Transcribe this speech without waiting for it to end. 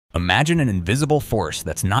Imagine an invisible force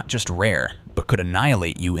that's not just rare, but could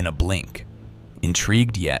annihilate you in a blink.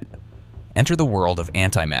 Intrigued yet? Enter the world of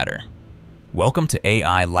antimatter. Welcome to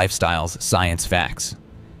AI Lifestyles Science Facts.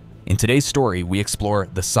 In today's story, we explore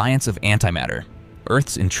the science of antimatter,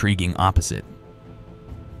 Earth's intriguing opposite.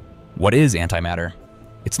 What is antimatter?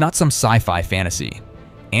 It's not some sci-fi fantasy.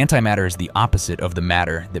 Antimatter is the opposite of the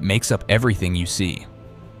matter that makes up everything you see.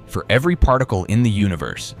 For every particle in the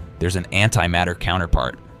universe, there's an antimatter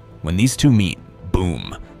counterpart. When these two meet,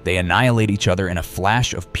 boom, they annihilate each other in a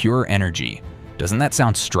flash of pure energy. Doesn't that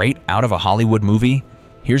sound straight out of a Hollywood movie?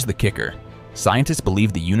 Here's the kicker. Scientists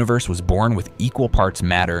believe the universe was born with equal parts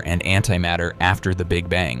matter and antimatter after the Big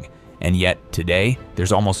Bang. And yet, today,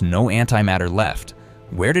 there's almost no antimatter left.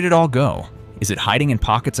 Where did it all go? Is it hiding in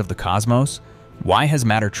pockets of the cosmos? Why has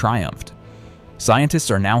matter triumphed?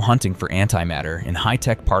 Scientists are now hunting for antimatter in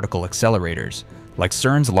high-tech particle accelerators, like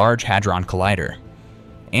CERN's Large Hadron Collider.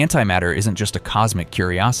 Antimatter isn't just a cosmic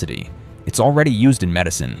curiosity. It's already used in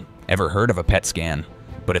medicine. Ever heard of a PET scan?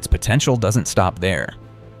 But its potential doesn't stop there.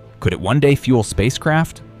 Could it one day fuel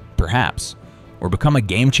spacecraft? Perhaps. Or become a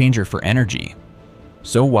game changer for energy?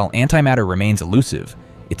 So while antimatter remains elusive,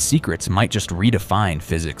 its secrets might just redefine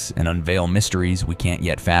physics and unveil mysteries we can't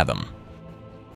yet fathom.